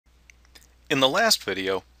In the last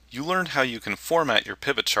video, you learned how you can format your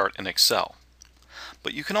pivot chart in Excel.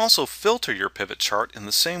 But you can also filter your pivot chart in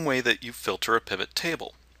the same way that you filter a pivot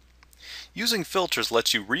table. Using filters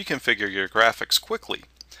lets you reconfigure your graphics quickly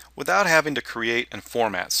without having to create and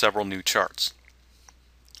format several new charts.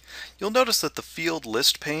 You'll notice that the field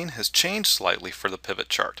list pane has changed slightly for the pivot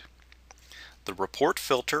chart. The report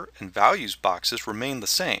filter and values boxes remain the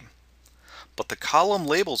same, but the column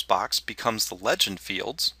labels box becomes the legend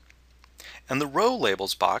fields, and the row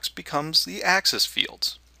labels box becomes the axis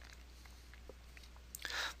fields.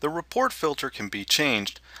 The report filter can be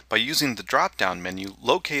changed by using the drop-down menu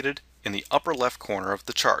located in the upper left corner of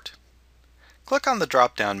the chart. Click on the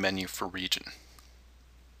drop-down menu for region.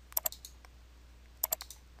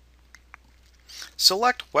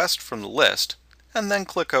 Select West from the list and then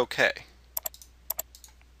click OK.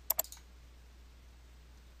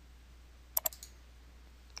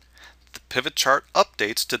 The pivot chart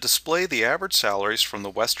updates to display the average salaries from the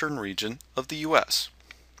western region of the U.S.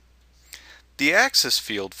 The axis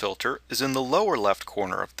field filter is in the lower left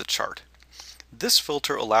corner of the chart. This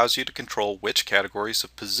filter allows you to control which categories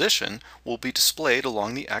of position will be displayed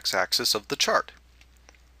along the x-axis of the chart.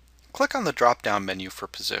 Click on the drop-down menu for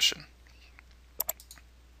position.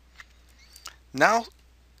 Now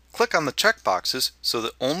click on the checkboxes so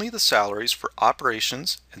that only the salaries for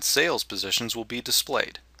operations and sales positions will be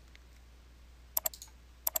displayed.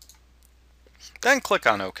 Then click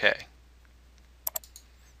on OK.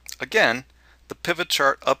 Again, the pivot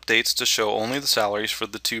chart updates to show only the salaries for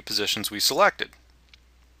the two positions we selected.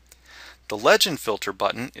 The Legend Filter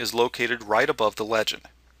button is located right above the legend.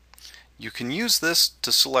 You can use this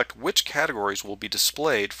to select which categories will be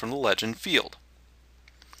displayed from the Legend field.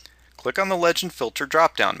 Click on the Legend Filter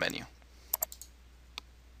drop-down menu.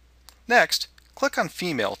 Next, click on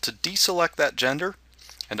Female to deselect that gender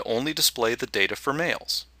and only display the data for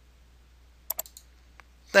males.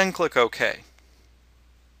 Then click OK.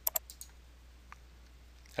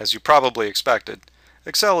 As you probably expected,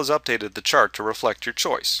 Excel has updated the chart to reflect your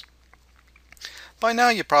choice. By now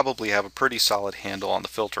you probably have a pretty solid handle on the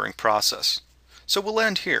filtering process, so we'll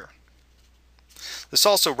end here. This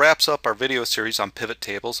also wraps up our video series on pivot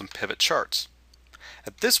tables and pivot charts.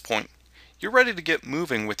 At this point, you're ready to get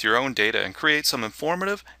moving with your own data and create some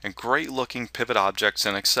informative and great looking pivot objects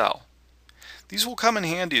in Excel. These will come in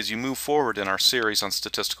handy as you move forward in our series on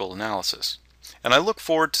statistical analysis, and I look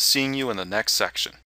forward to seeing you in the next section.